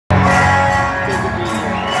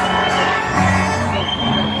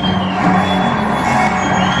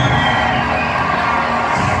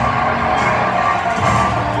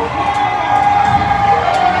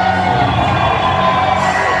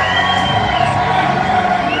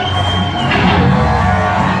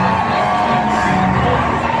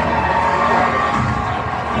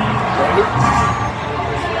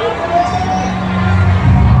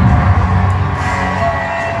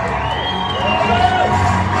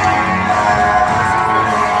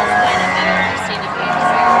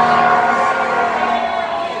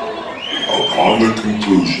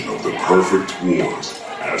wars,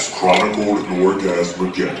 as chronicled in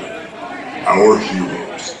Orgasmageddon. Our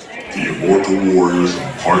heroes, the immortal warriors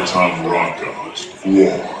and part-time rock gods,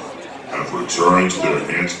 Gwar, have returned to their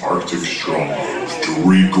Antarctic strongholds to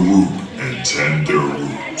regroup and tend their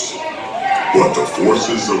wounds. But the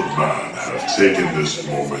forces of man have taken this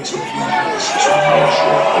moment of weakness to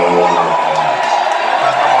marshal all their armies.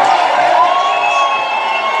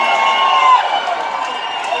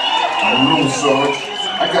 I don't know, Sarge.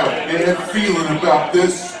 I got a bad feeling about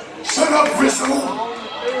this. Shut up, Gristle!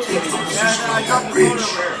 Take your position on that bridge.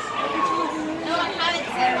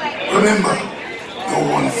 Remember, no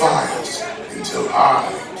one fires until I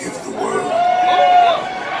give the word.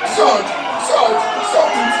 Sarge,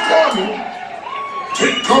 something's coming.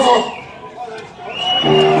 Take cover!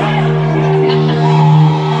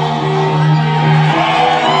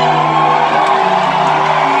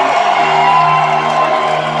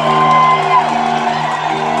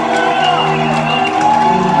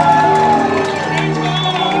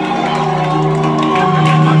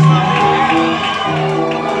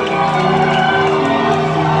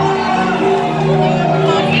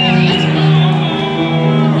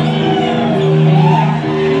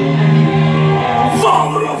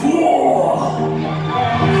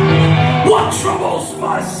 Troubles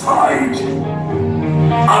my sight,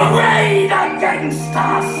 arrayed against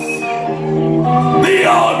us. The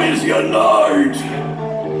armies unite,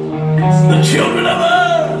 the children of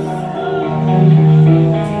Earth.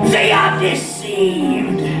 They are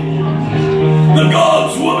deceived. The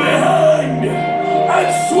gods will be hanged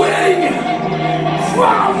and swing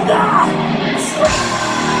from the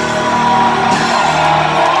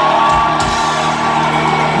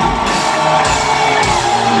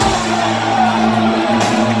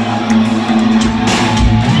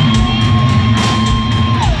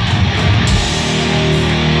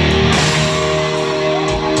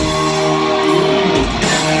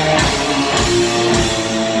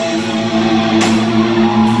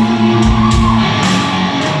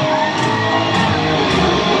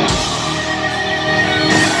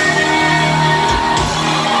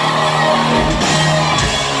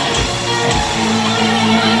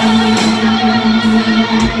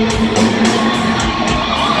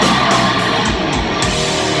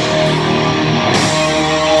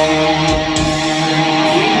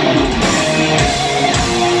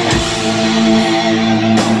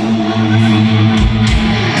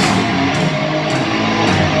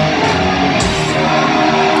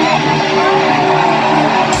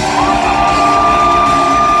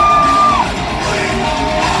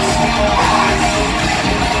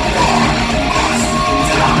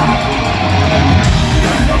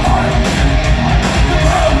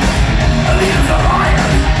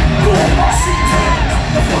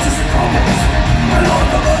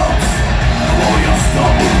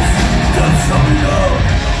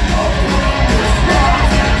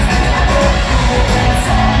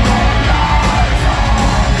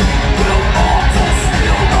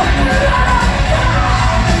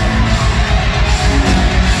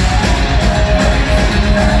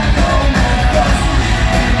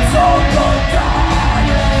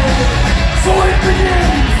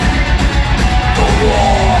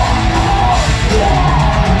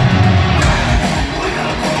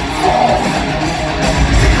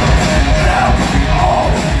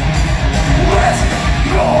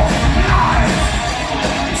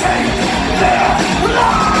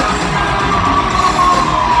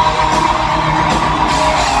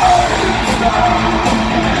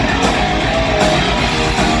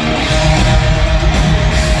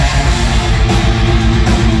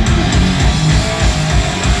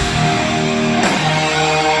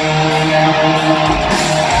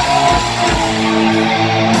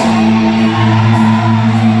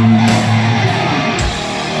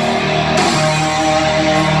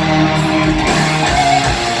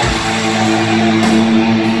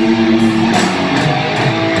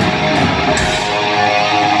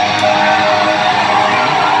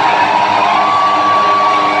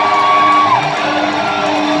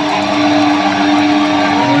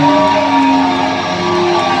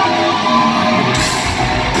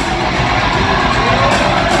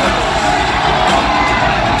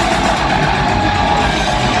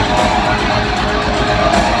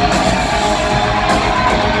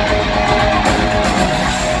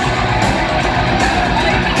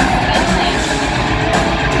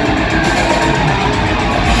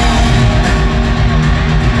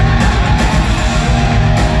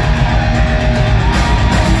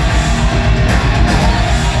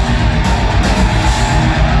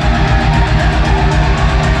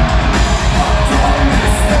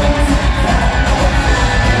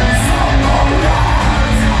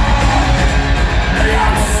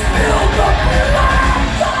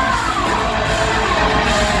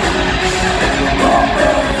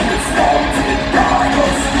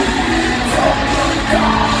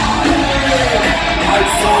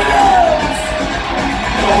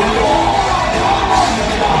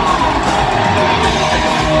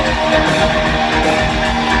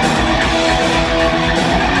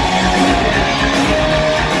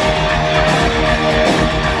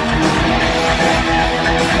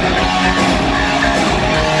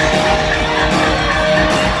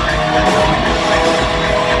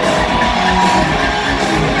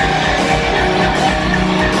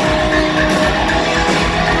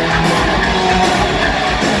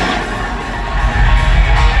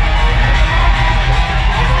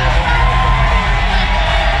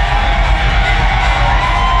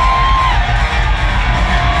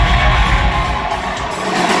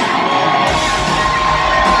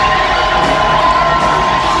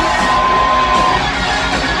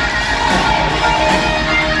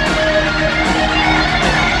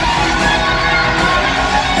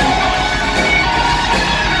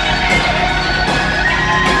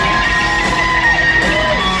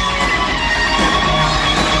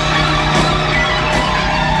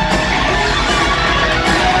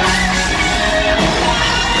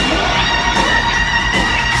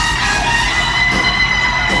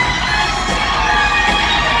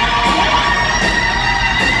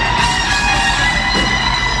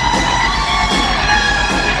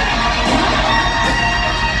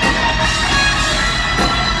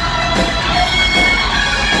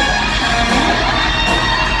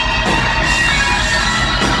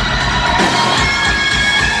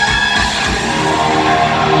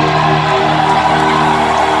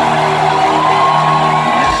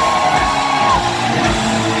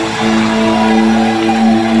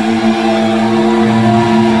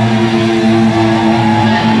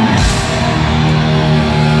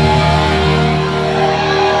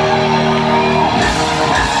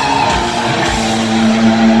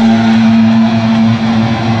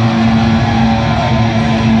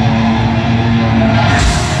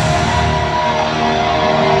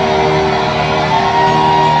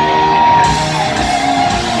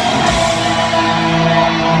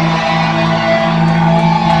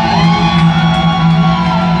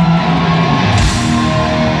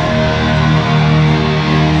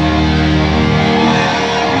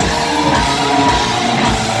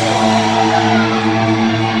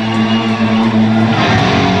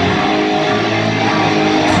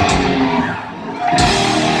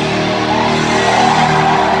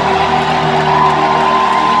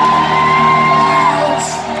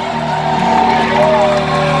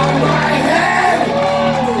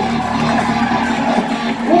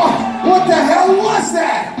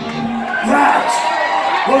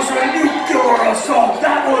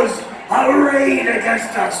raid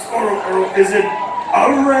against us. Or is it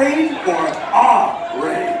a raid or a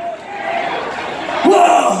raid?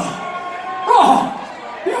 Well,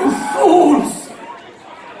 you fools!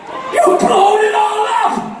 You blown it all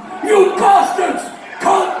up! You bastards!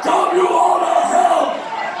 Condemn you all to hell!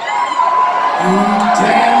 You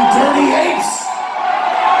damn dirty apes!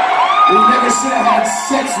 We never should have had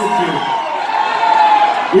sex with you.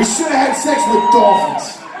 We should have had sex with dolphins.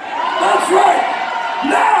 That's right!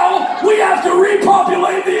 Now we have to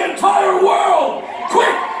repopulate the entire world!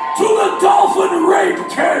 Quick! To the dolphin rape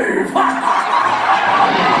cave!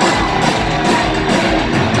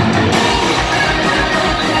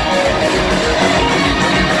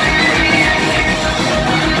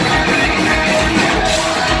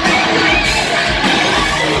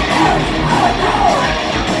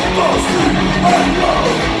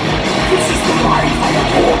 This is the life I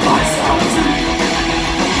afford myself to.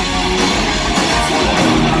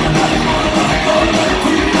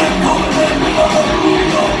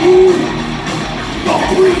 The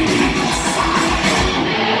greedy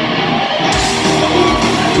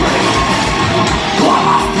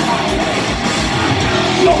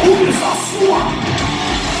Yo, is a swamp.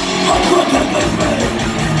 I couldn't live it.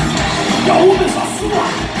 Yo, is a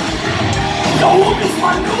swamp. Yo, is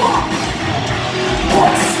my new.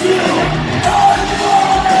 But still,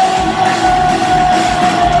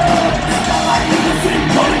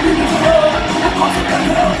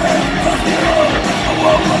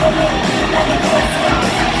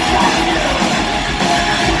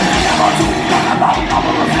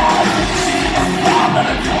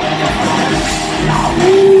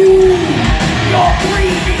 you're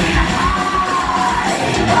breathing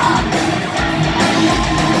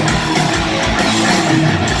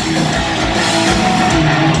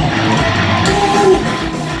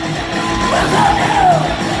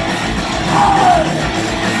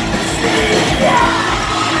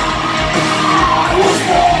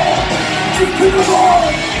to the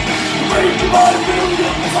Lord, make my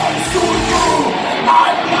millions I saw you.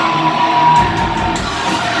 I'm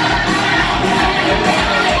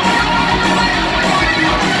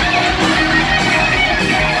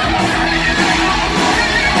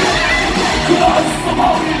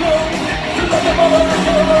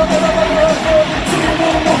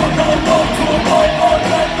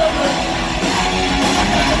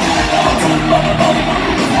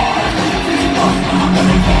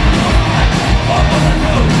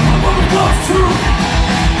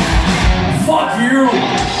fuck you!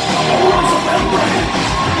 I'm the rules of memory!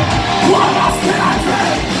 What else can I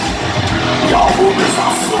say? Your womb is a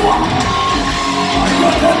swamp! I'm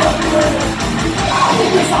not memory! Your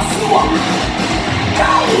womb is a swamp!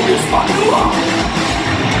 Your womb is manure!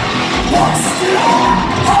 But still,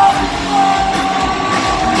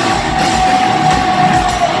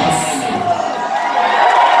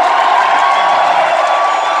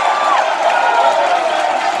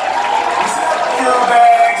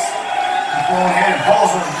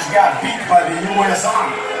 just got beat by the U.S.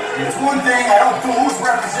 Army. It's one thing I don't do is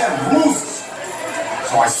represent losers.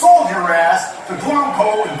 So I sold your ass to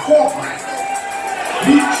Glomco Incorporated.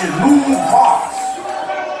 Beach and Moon Bars.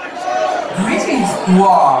 Greetings,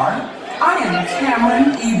 Gwar. I am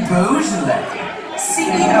Cameron E. Beaujolais,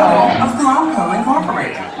 CEO of Glomco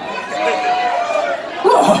Incorporated.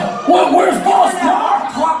 where's Boss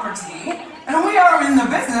Our property, and we are in the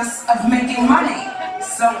business of making money.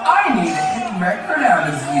 So I need a hit record out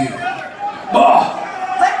of you.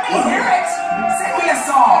 Let me hear it. Sing me a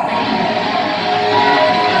song.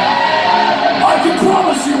 I can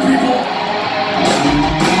promise you people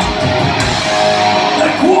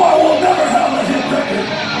that Gwar will never have a hit record.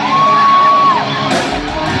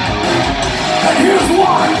 And here's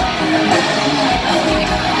why.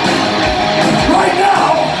 Right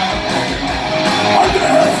now, I'm gonna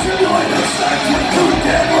have simulated sex with 2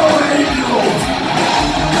 dead little 8-year-olds.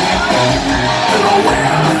 And I'll wear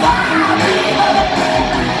the fire.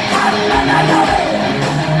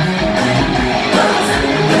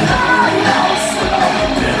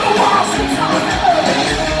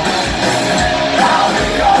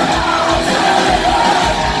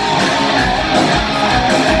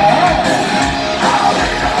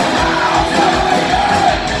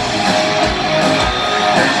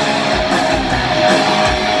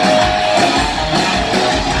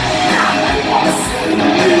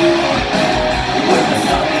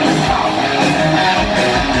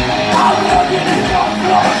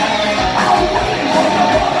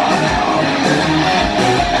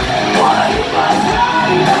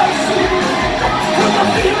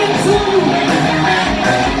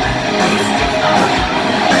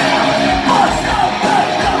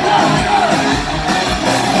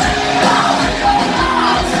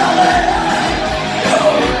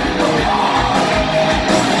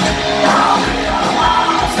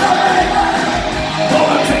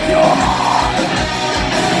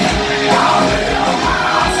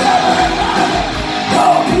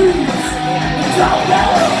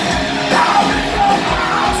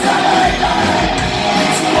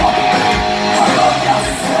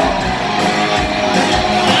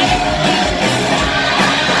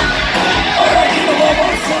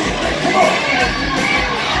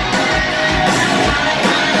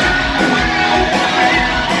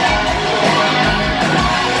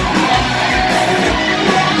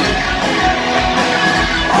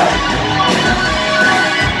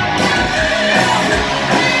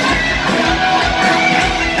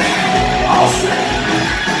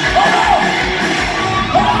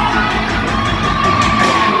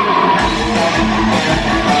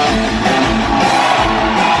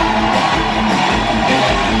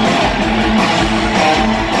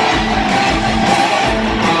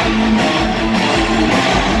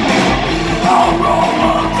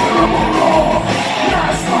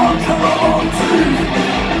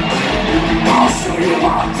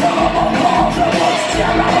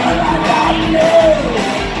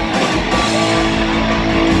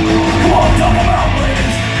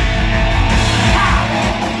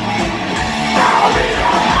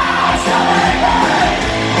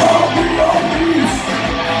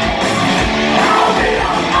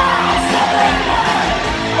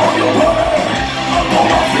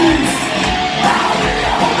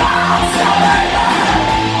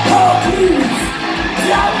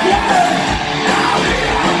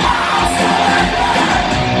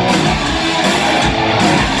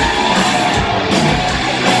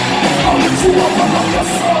 your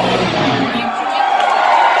soul.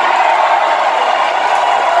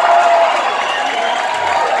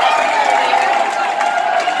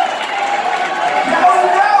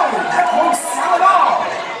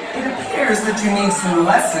 That you need some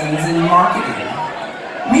lessons in marketing.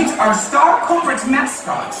 Meet our star corporate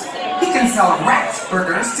mascot. He can sell rat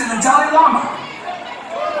burgers to the Dalai Lama.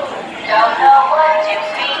 Don't know what you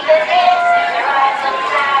feed the kids. There are some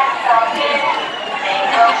sad talking. They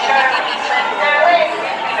go sure we slip their lips.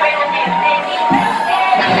 We bring them in, they need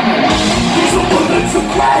biscuits. There's a woman to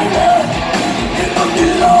cry in the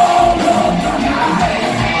middle of the night.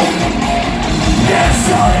 Yes,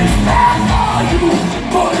 sure is bad for you,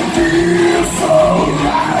 but it feels so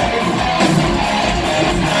right.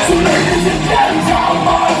 So ladies and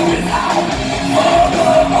gentlemen, without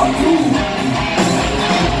further ado,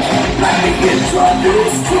 let me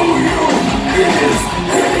introduce to you his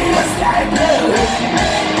hideous nightmare.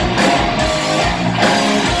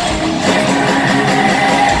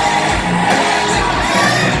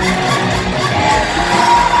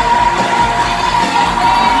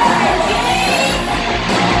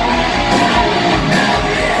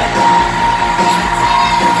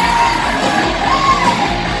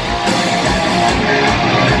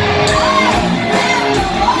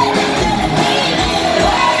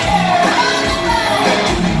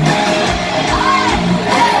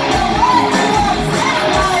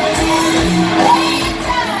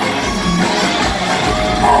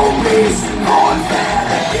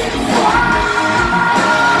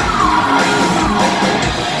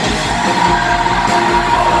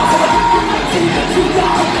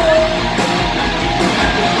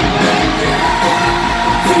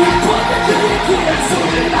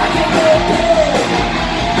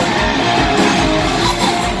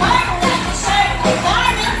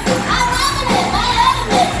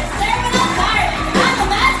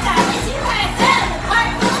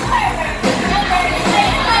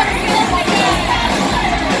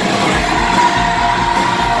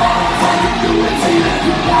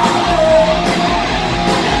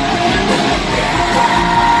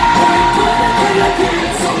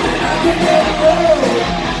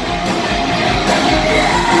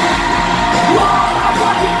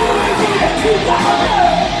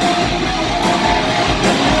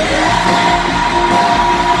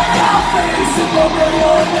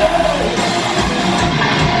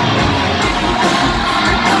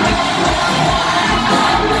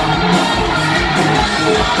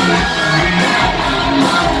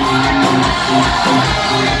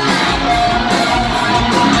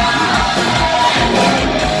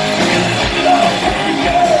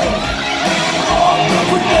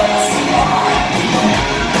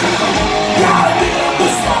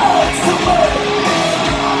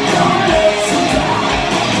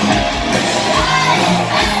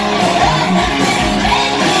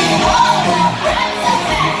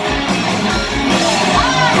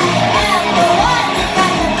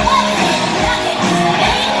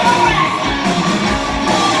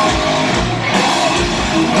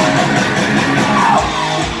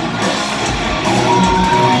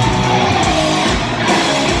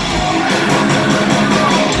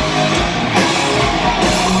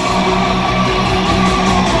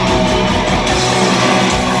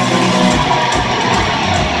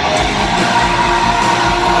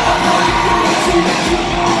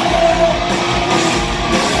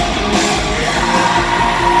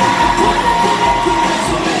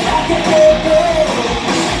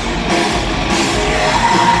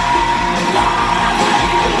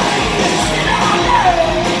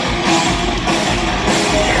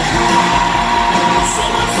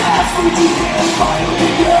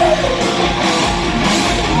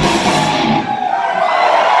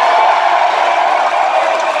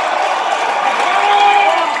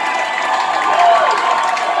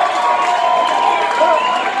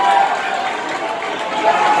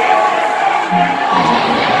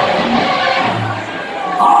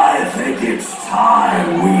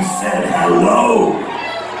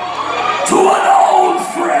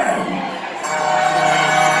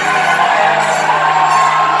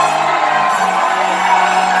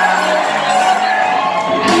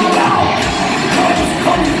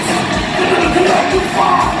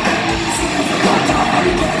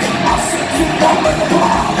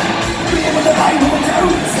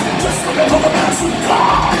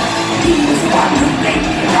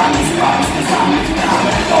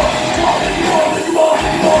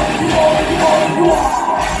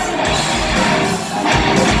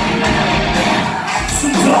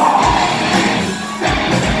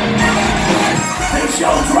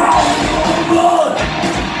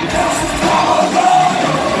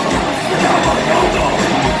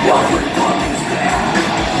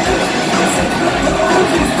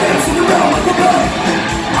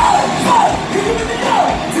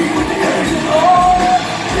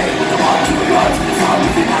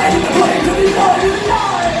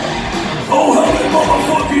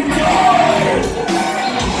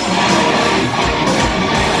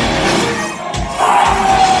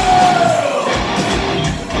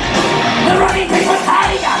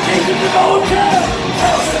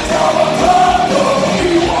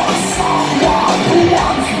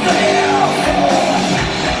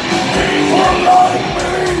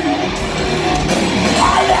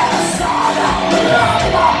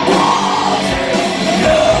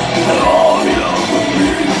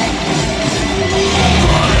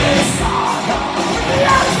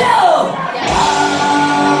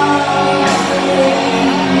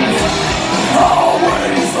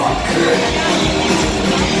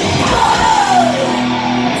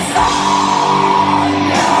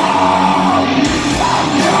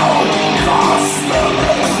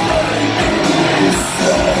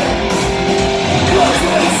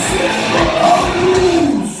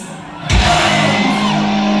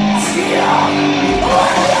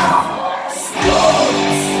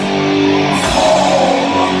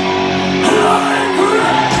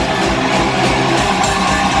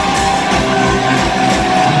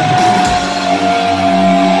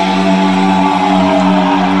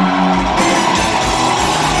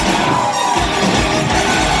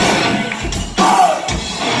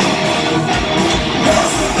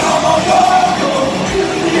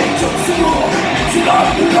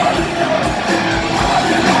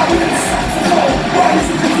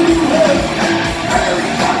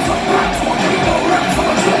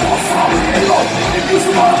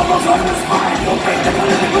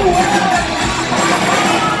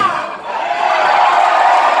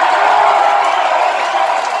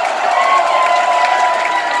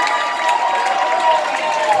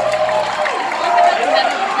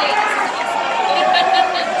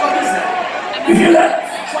 You hear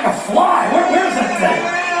that? It's like a fly. Where's that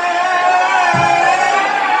thing?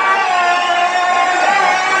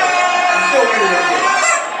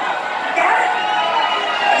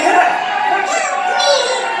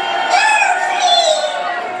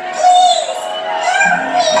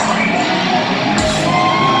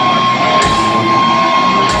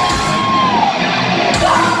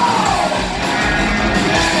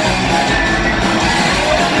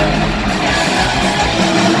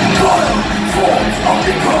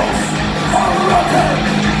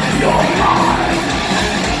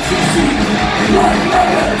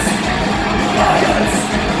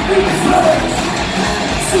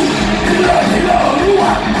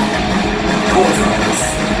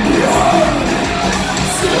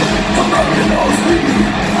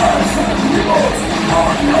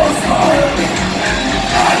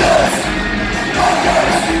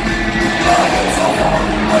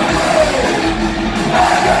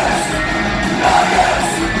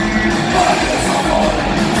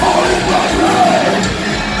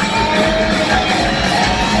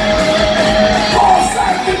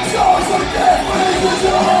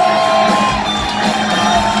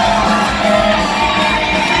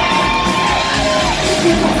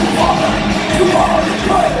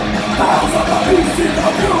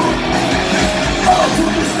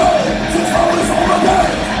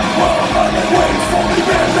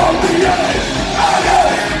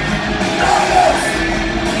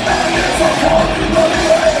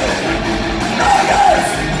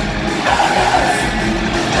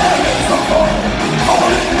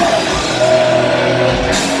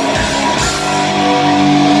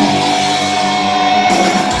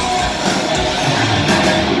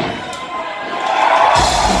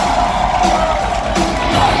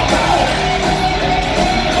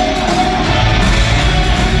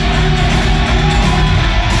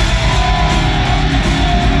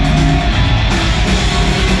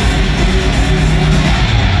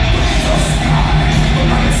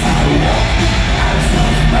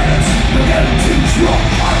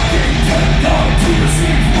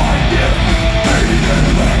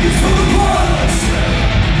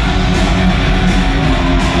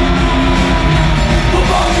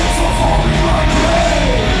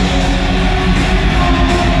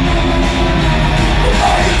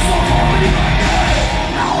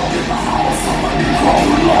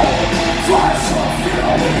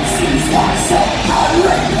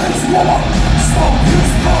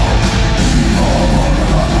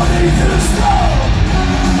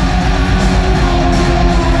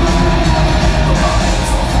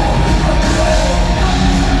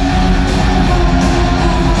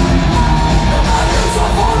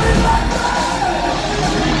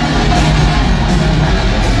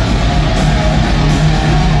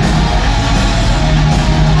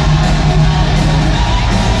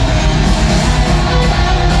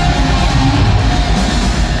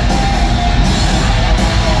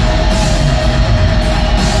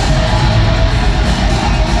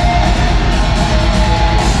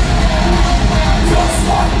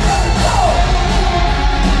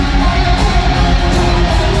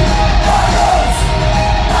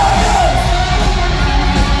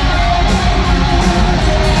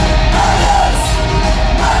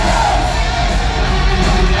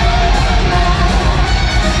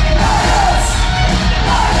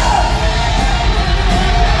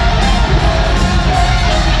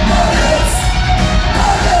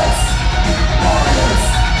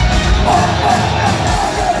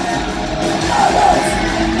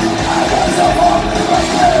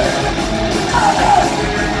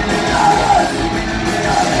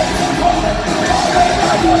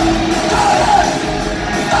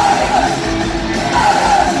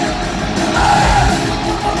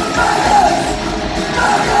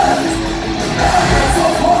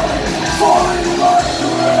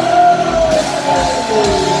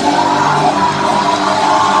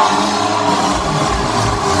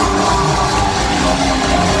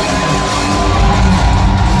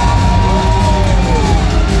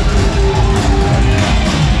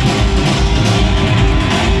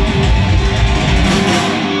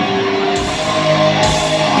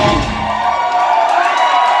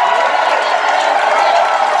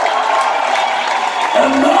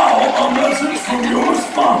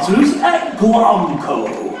 sponsors at Gwar.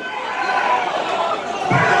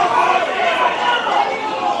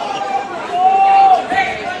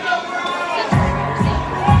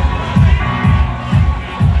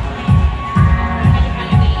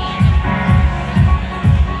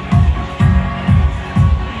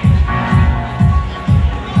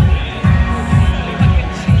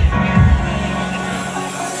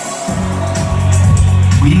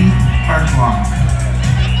 We are Gwar.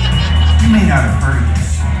 may not have heard of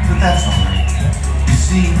this, but that's alright. You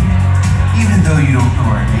see, even though you don't know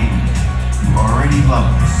our name, you already love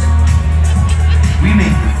us. We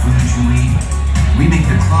make the food you eat. We make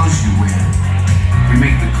the clothes you wear. We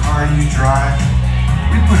make the car you drive.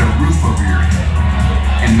 We put a roof over your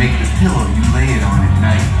head and make the pillow you lay it on at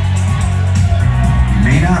night. We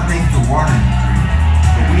may not make the water you drink,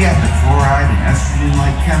 but we have the fluoride and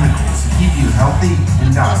estrogen-like chemicals to keep you healthy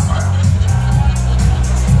and docile.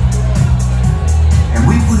 And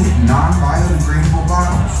we put it in non-biodegradable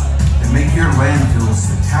bottles that make your landfills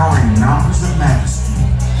the towering mountains of majesty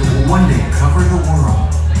that will one day cover the world.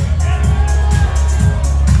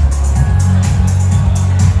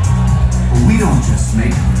 But we don't just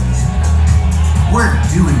make things. We're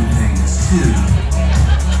doing things too.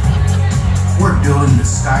 We're building the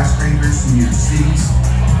skyscrapers in your cities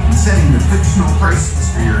and setting the fictional prices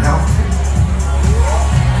for your healthcare.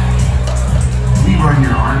 We run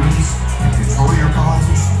your armies and control your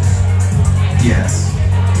politicians. Yes,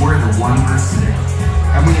 we're the 1%,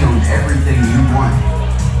 and we own everything you want.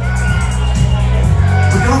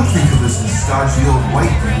 But don't think of us as stodgy old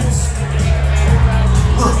white dudes.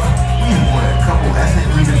 Look, we employ a couple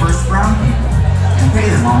ethnically diverse brown people and pay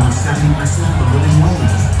them almost 70% of the living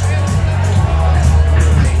wage.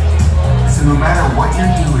 So no matter what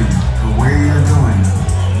you're doing or where you're going,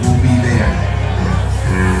 we'll be there.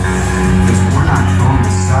 Because we're not going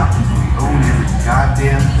to stop until we own every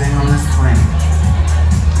goddamn thing on this planet.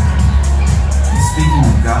 And speaking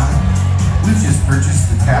of God, we've just purchased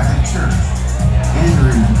the Catholic Church and are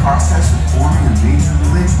in the process of forming a major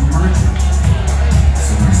religion merger.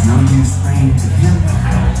 So there's no use praying to him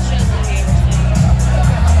now.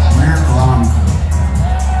 We're Glomco,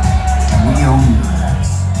 and we own your ass.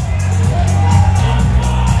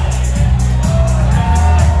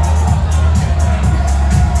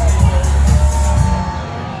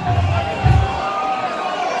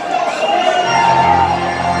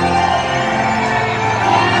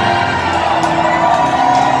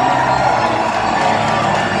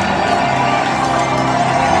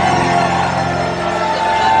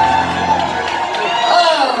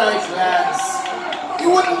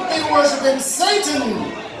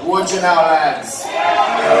 Would you now, lads? I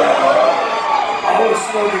was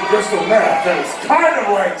smoking crystal meth. That is kind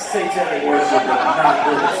of like satanic worship, but not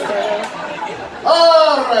really.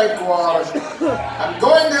 Alright, Gwar. I'm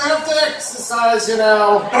going to have to exercise you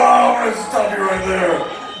now. Oh, I'm going to stop you right there.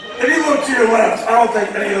 If you look to your left, I don't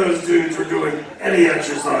think any of those dudes are doing any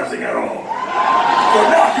exercising at all. So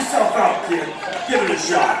knock yourself out, kid. Give it a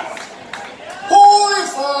shot. Holy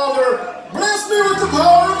Father, bless me with the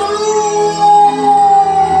power of the Lord!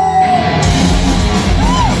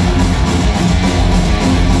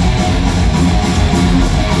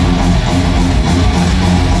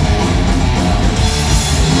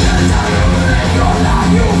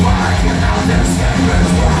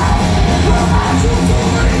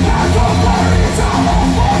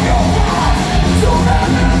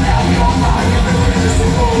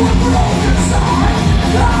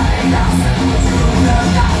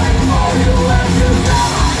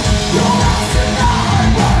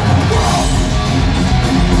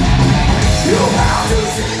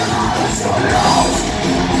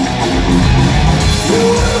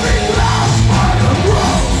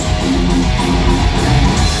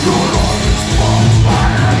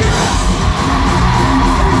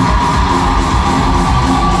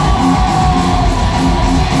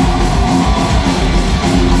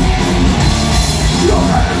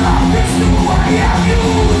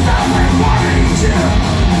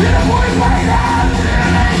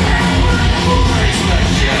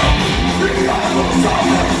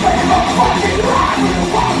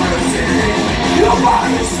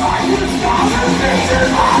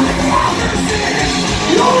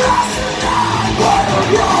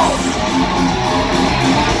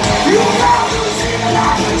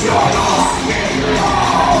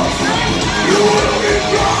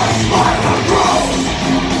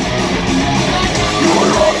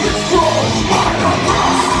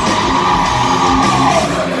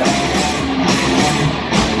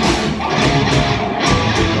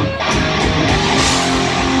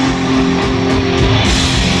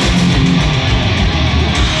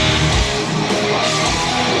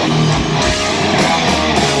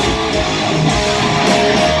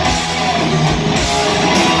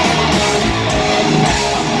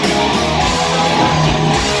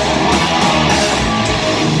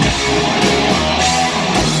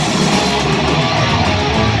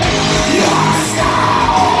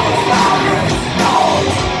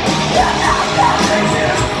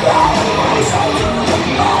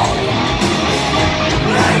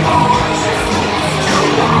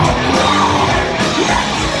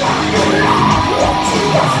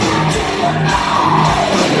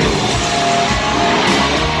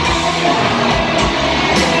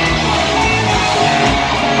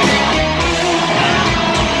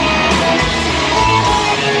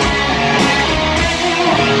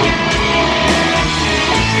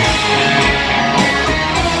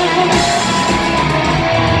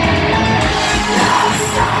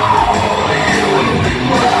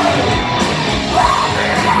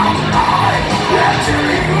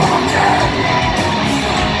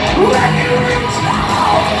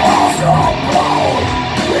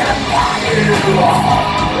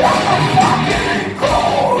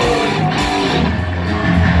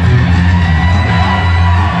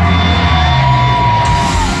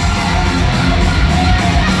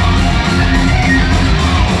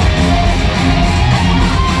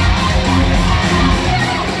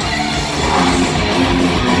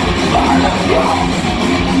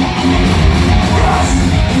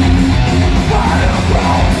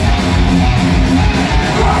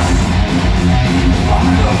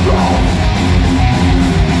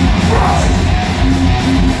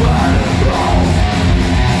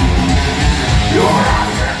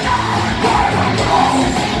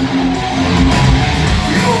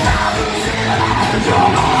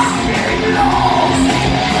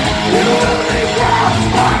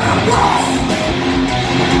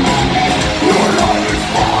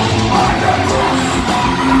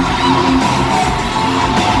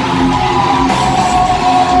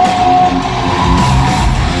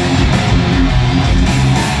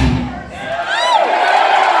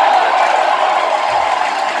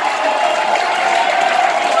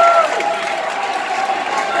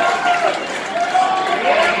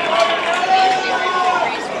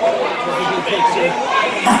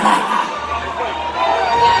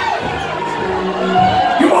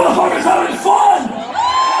 You motherfuckers having fun?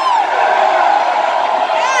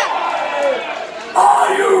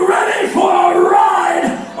 Are you ready for a ride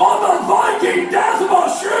on the Viking Death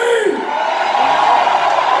Machine?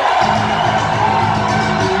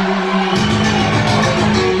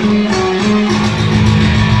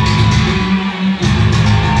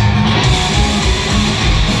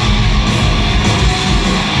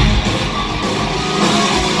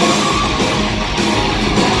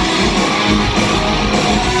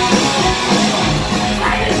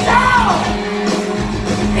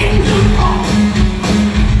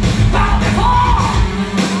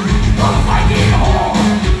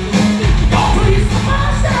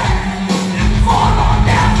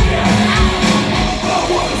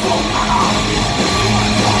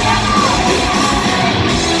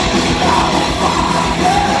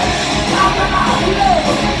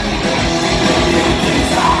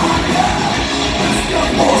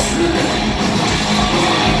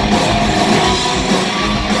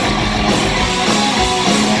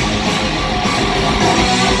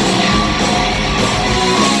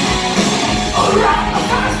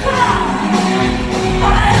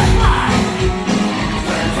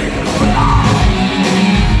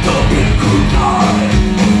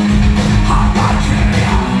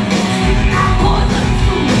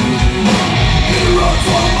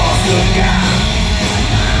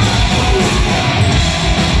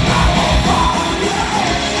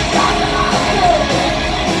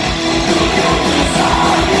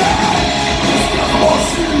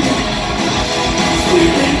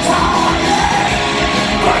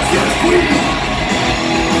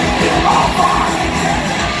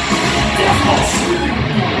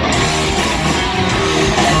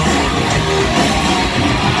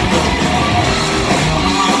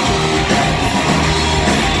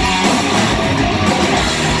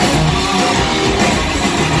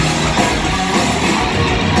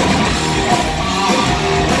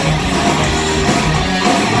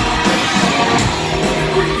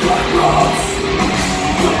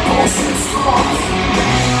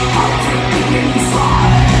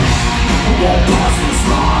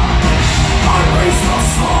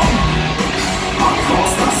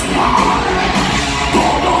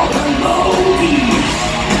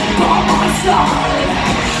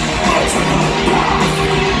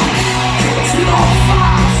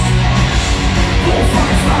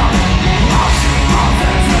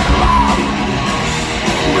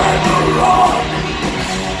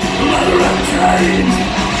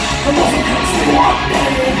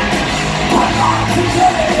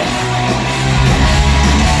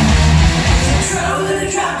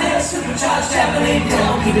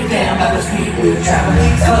 Keep it down by the speed we're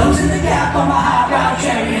traveling. Closing the gap on my eyebrow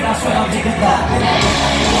cherry, and I swear I'll take it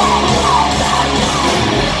back.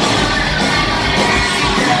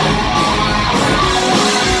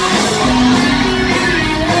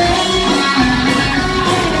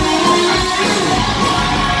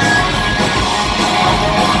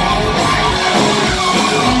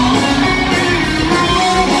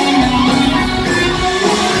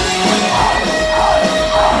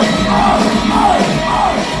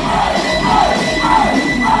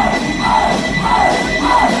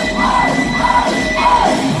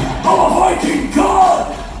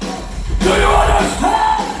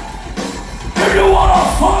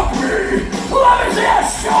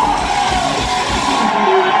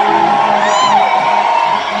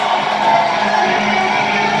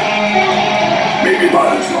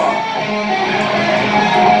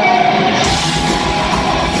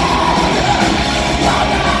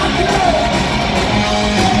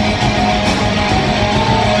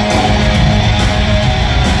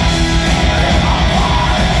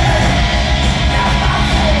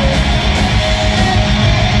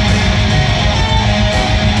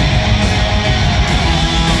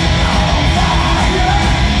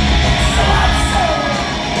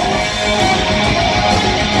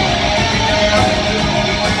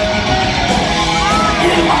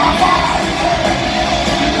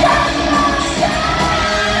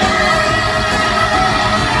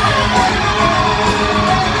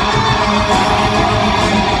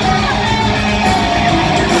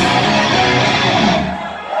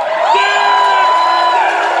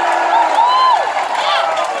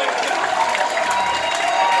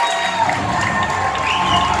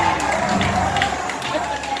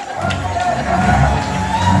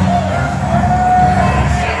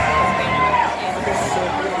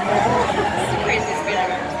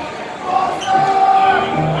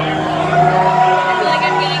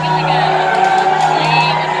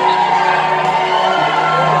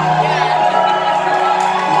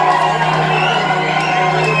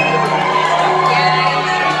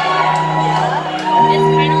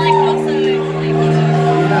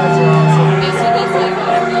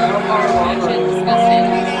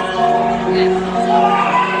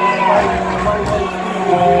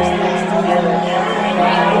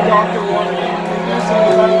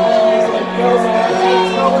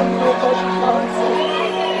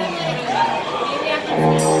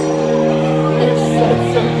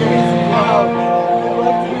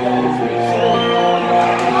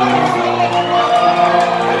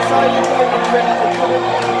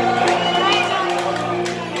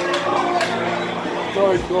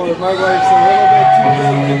 My wife's a little bit too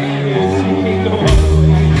late to be here. She can go all the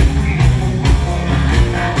way.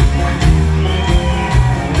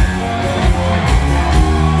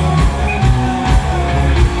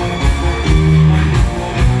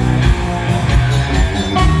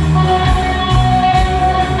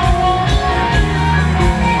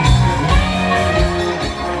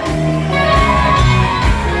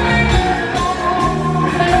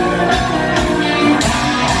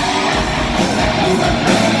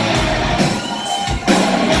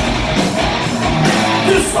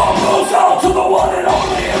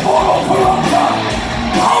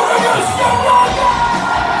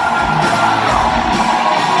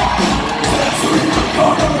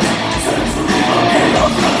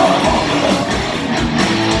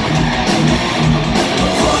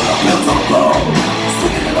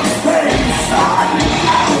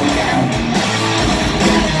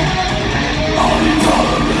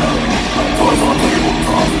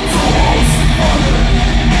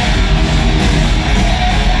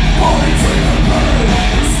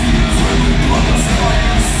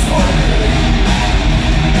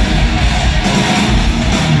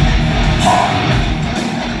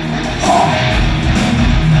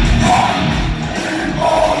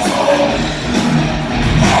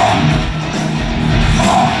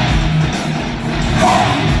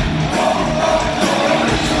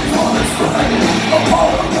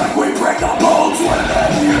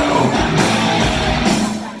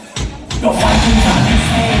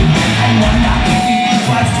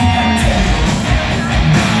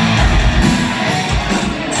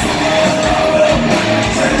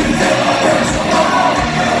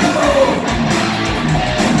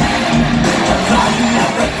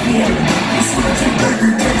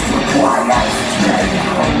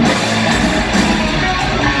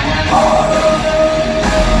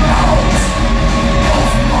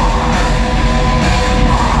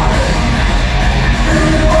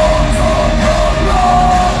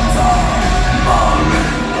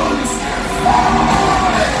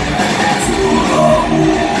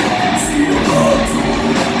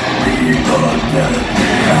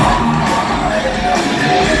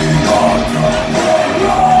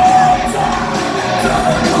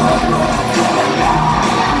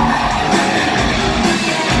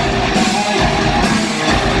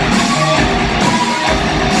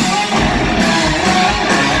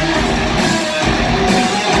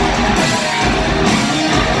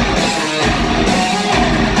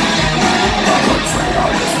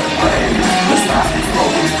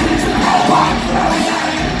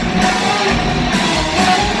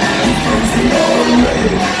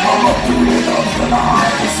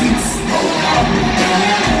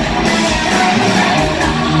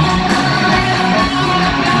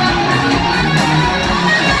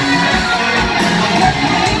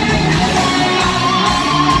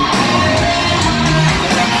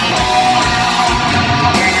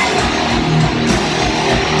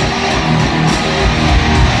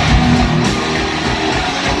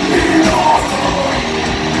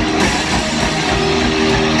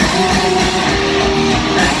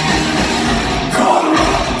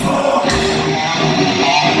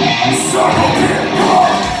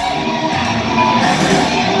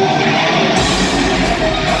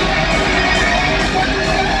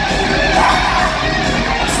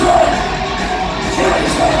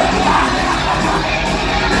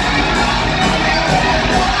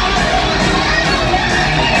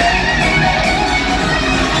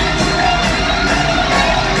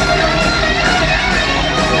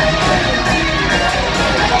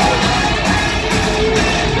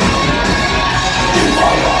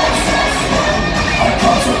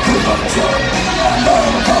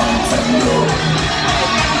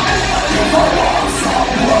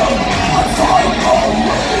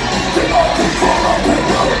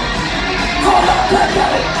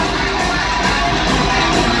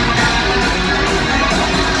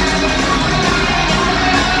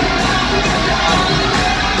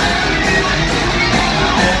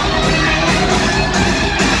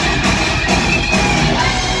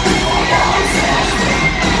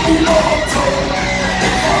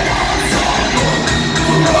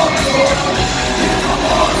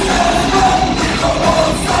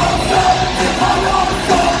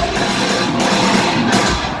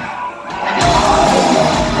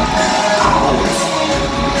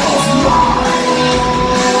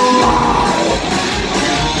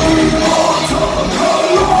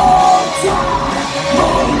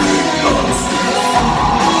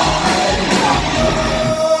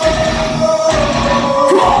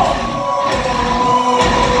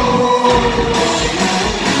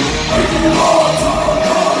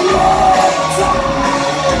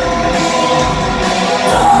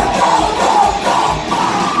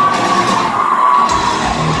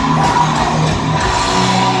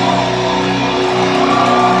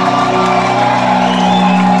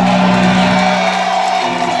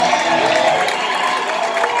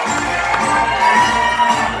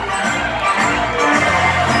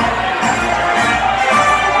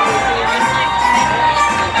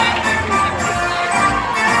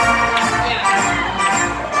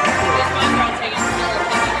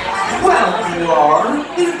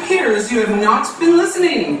 have not been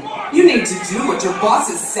listening. You need to do what your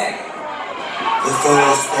bosses say. The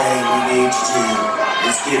first thing we need to do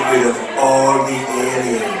is get rid of all the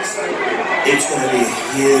aliens. It's gonna be a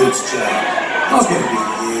huge job. It's gonna be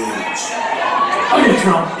huge. Okay,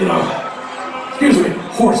 Trump, excuse me,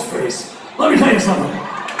 horse face. Let me tell you something.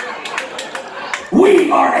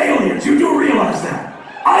 We are aliens, you do realize that.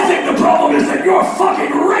 I think the problem is that you're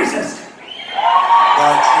fucking racist.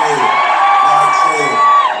 Not true. Not true.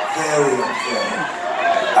 Very unfair.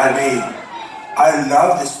 I mean, I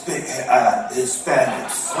love the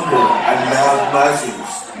Hispanics. I love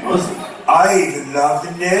Muslims. I even love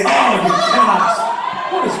the Niggers. Oh, you cannot.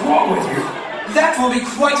 What is wrong with you? That will be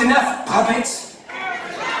quite enough, puppet.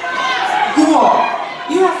 Gwar,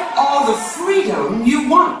 you have all the freedom you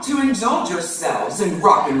want to indulge yourselves in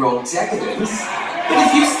rock and roll decadence. But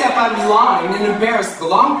if you step out of line and embarrass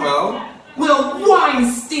Glompo, we'll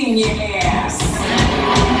Weinstein your ass.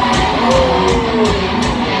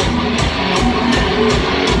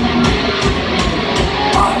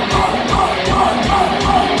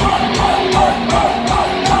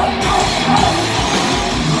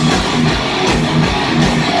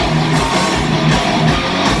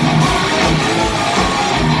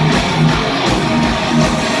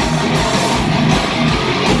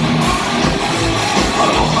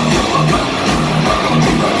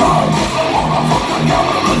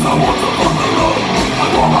 I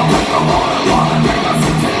wanna take the road, I wanna take the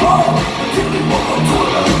city road. Until we walk up to it.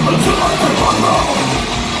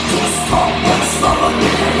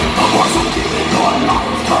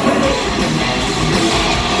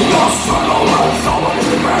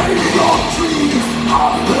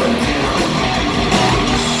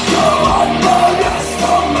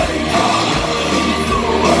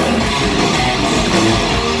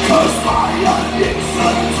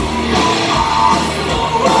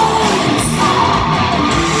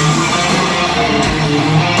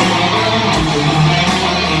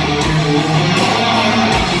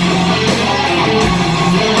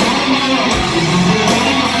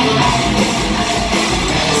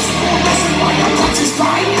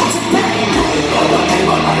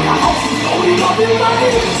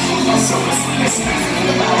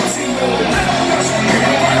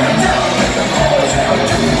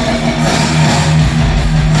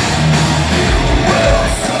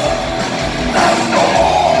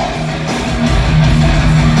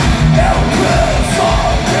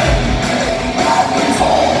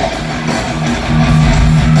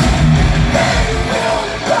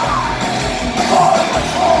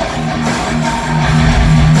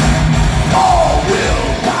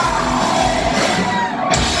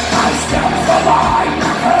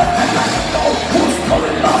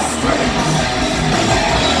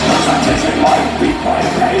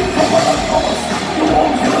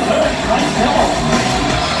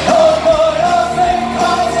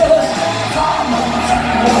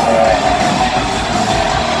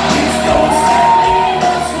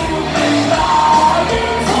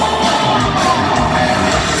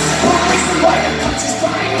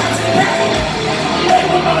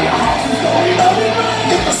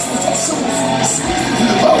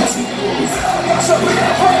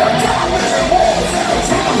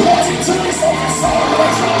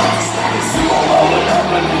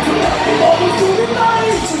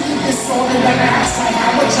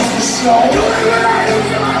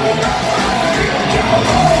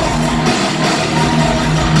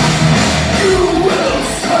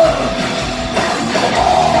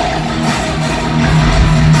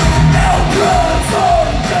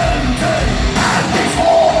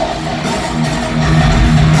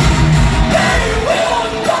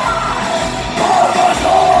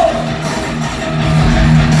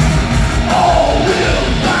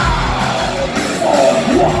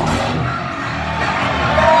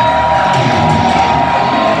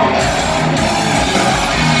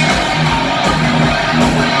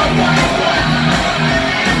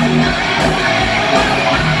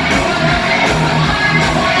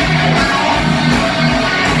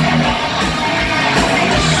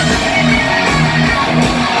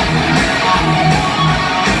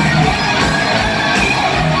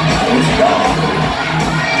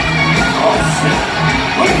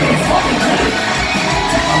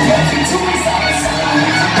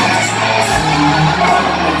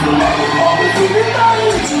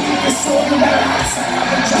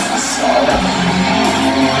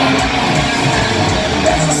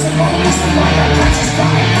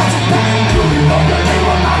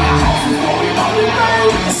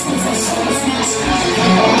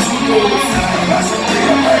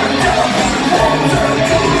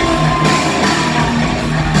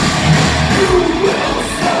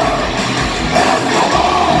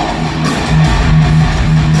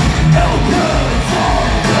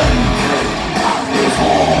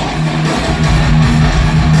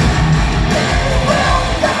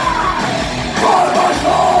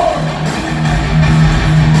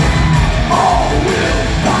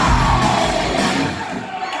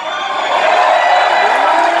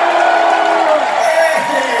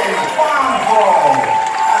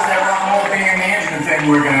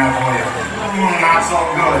 not so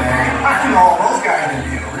good, eh? I know, those guys can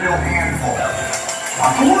be a real handful.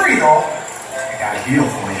 Not to worry, though. I got a deal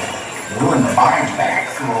for you. Willing to buy them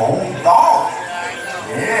back for a whole $1.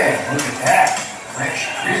 Yeah, look at that.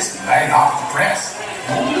 Fresh, crisp, right off the press.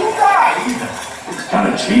 No new guy, either. It's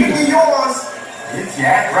kind of cheap. Give me yours. It's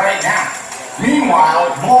yak right now.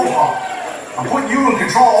 Meanwhile, Mohawk, I'm putting you in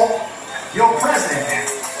control. You're president now.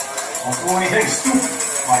 Don't do anything stupid.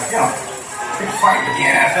 Like, you know, big fight with the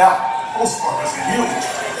NFL. Those fuckers are huge.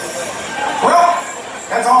 Well,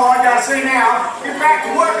 that's all I gotta say now. Get back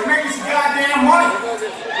to work and make me some goddamn money.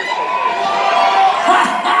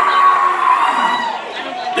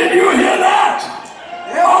 Did you hear that?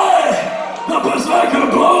 I, the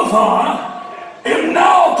Berserker Blothar, am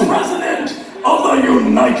now President of the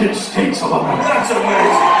United States of America. That's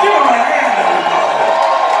amazing. Give him a hand, everybody.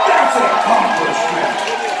 That's an accomplishment.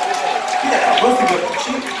 Yeah, let's give it a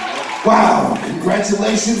cheek. Wow,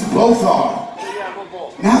 congratulations, Blothar.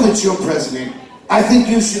 Now that you're president, I think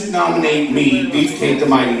you should nominate me, Beefcake the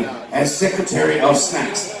Mighty, as Secretary of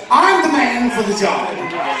Snacks. I'm the man for the job.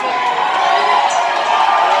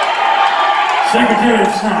 Secretary of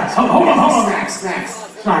Snacks. Hold on. Snacks.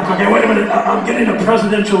 Okay, wait a minute. I'm getting a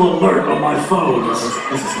presidential alert on my phone.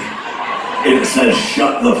 It says,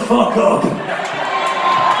 shut the fuck up.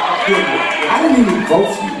 I didn't even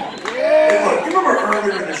vote for you. Hey, look, you remember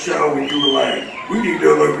earlier in the show when you were like, we need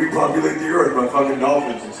to like repopulate the earth by fucking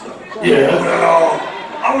dolphins and stuff? Yeah. Well,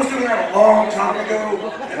 I was doing that a long time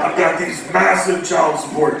ago, and I've got these massive child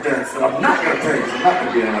support debts that I'm not gonna pay because I'm not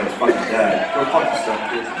gonna be anybody's fucking dad. Go fuck yourself,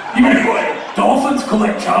 kids. Anyway, dolphins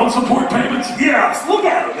collect child support payments? Yes, look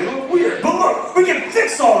at them. They look weird. But look, we can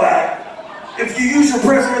fix all that if you use your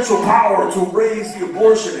presidential power to raise the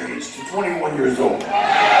abortion age to 21 years old.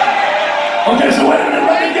 Okay, so wait a minute,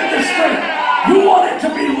 let me get this straight. You want it to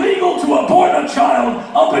be legal to abort a child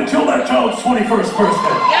up until that child's 21st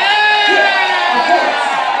birthday? Yeah, of course.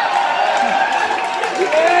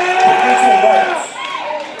 Parental rights.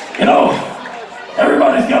 You know,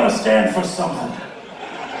 everybody's got to stand for something.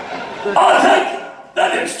 I think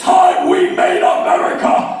that it's time we made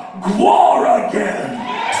America Gwar again.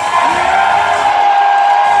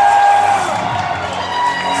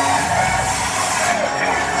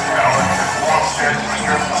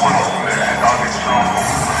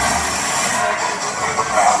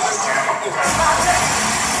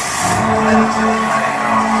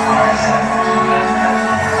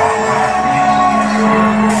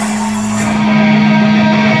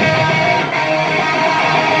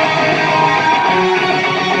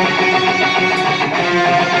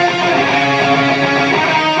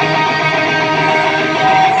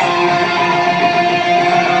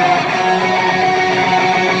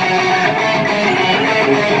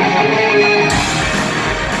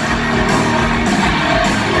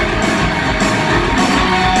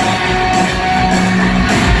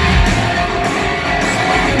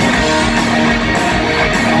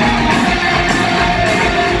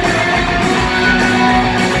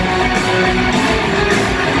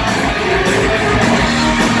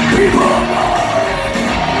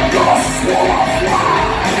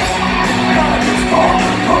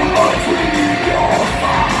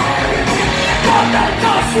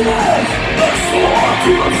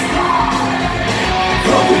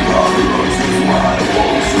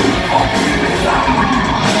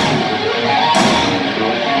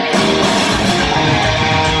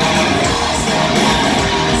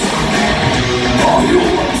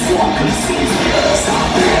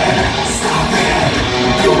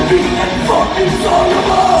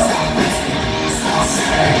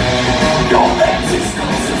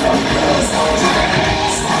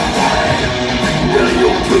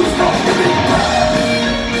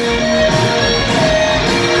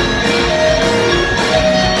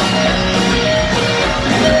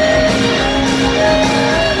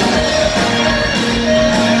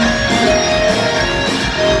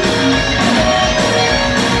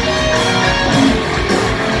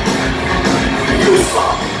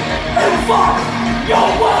 Your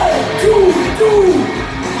way to do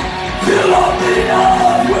Philomena!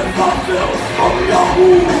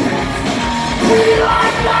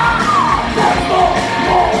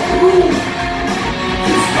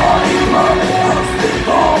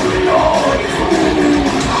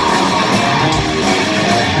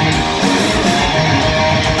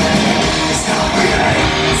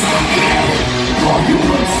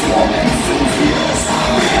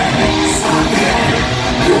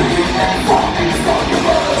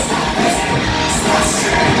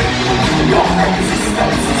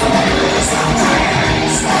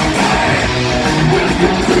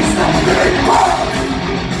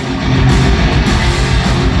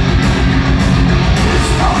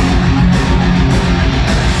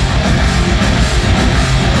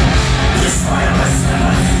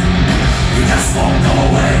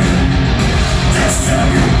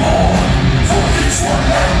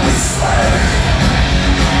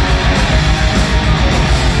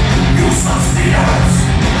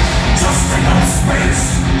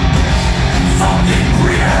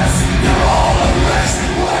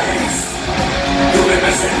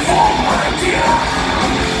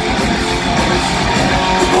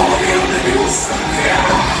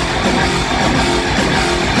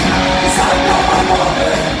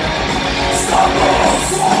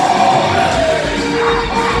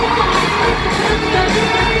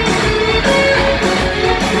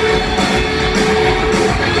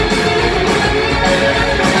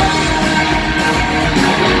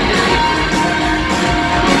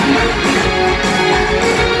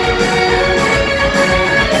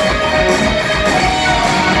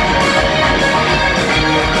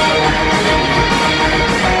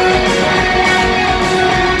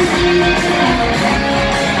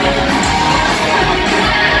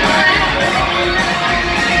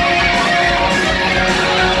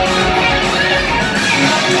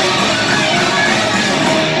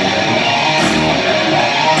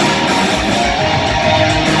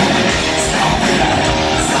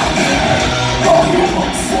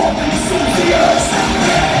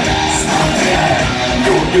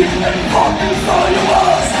 You can fucking sell your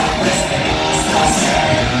words.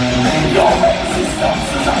 Your resistance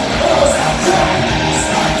is a curse.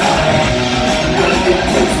 Will you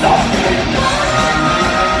please stop me?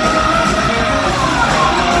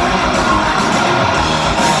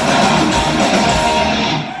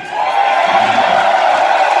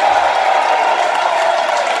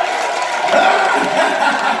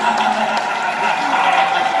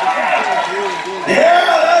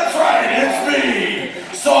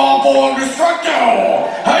 Born Destructo!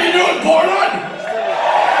 How you doing, Portland? There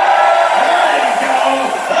you go!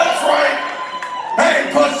 That's right!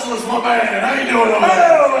 Hey, Pushless, my man! How you doing over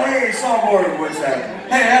there? Oh, hey, Sawboard, what's happening?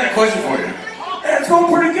 Hey, I had a question for you. Yeah, it's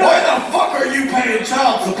going pretty good. Why the fuck are you paying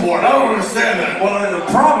child support? I don't understand that. Well, the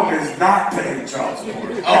problem is not paying child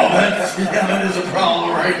support. Oh, that is a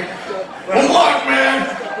problem, right? Well, look, man!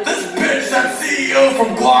 This bitch, that CEO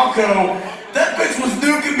from Glomco, that bitch was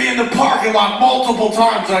nuking me in the parking lot multiple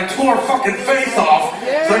times and I tore her fucking face off.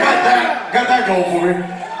 So I got that going for me.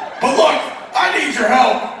 But look, I need your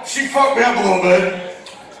help. She fucked me up a little bit.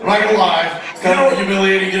 I'm not gonna lie. It's kind of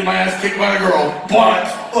humiliating getting my ass kicked by a girl. But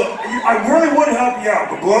look, I really want to help you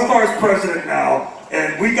out, but Glothar's president now,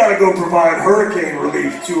 and we gotta go provide hurricane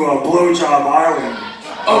relief to Blowjob Island.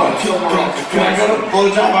 Oh, can I go to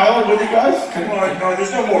Blowjob Island with you guys? Well, no,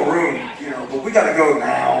 there's no more room, you know, but we gotta go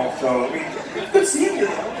now, so, I mean, good seeing you,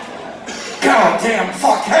 though. God damn,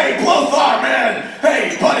 fuck, hey, Blowthar, man!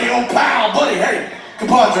 Hey, buddy, old pal, buddy, hey,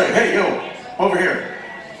 compadre, hey, yo, over here.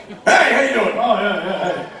 Hey, how you doing? Oh,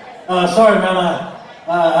 yeah, hey. Sorry, man,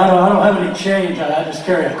 I don't have any change, I just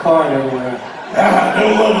carry a card everywhere. No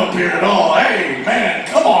love up here at all. Hey, man,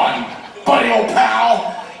 come on, buddy, old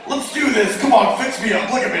pal. Let's do this. Come on, fix me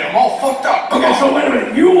up. Look at me. I'm all fucked up. Okay, so wait a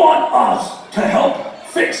minute. You want us to help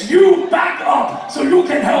fix you back up so you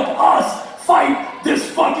can help us fight this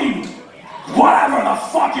fucking whatever the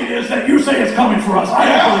fuck it is that you say is coming for us.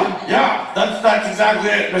 Yeah, that's exactly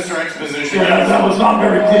it, Mr. Exposition. Yeah, that was not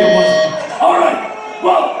very clear, was it? All right.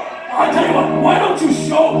 Well, I tell you what. Why don't you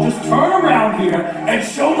just turn around here and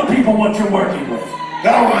show the people what you're working with?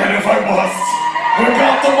 All right, if I must. Whip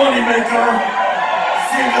out the moneymaker.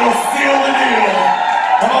 See if it'll seal the deal.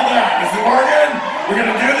 How about that? Is it working? We're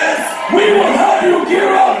gonna do this? We will have you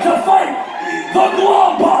gear up to fight the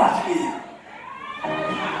Glombot!